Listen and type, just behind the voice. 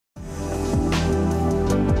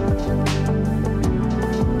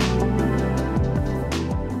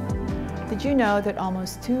Did you know that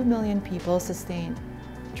almost 2 million people sustain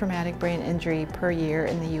traumatic brain injury per year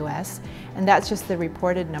in the US? And that's just the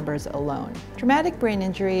reported numbers alone. Traumatic brain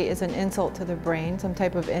injury is an insult to the brain, some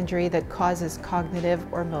type of injury that causes cognitive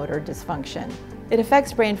or motor dysfunction. It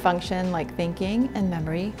affects brain function like thinking and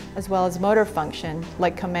memory, as well as motor function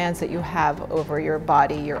like commands that you have over your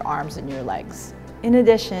body, your arms, and your legs. In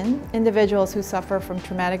addition, individuals who suffer from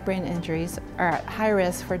traumatic brain injuries are at high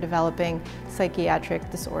risk for developing psychiatric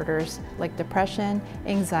disorders like depression,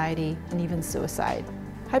 anxiety, and even suicide.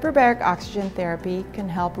 Hyperbaric oxygen therapy can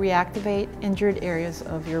help reactivate injured areas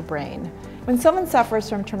of your brain. When someone suffers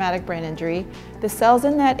from traumatic brain injury, the cells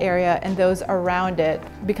in that area and those around it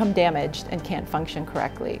become damaged and can't function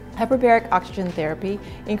correctly. Hyperbaric oxygen therapy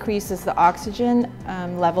increases the oxygen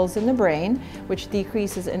levels in the brain, which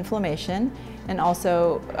decreases inflammation and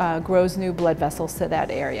also grows new blood vessels to that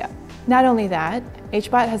area. Not only that,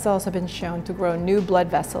 HBOT has also been shown to grow new blood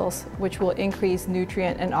vessels, which will increase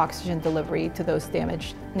nutrient and oxygen delivery to those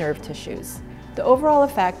damaged nerve tissues. The overall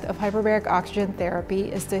effect of hyperbaric oxygen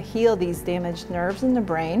therapy is to heal these damaged nerves in the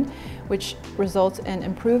brain, which results in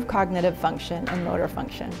improved cognitive function and motor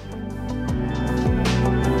function.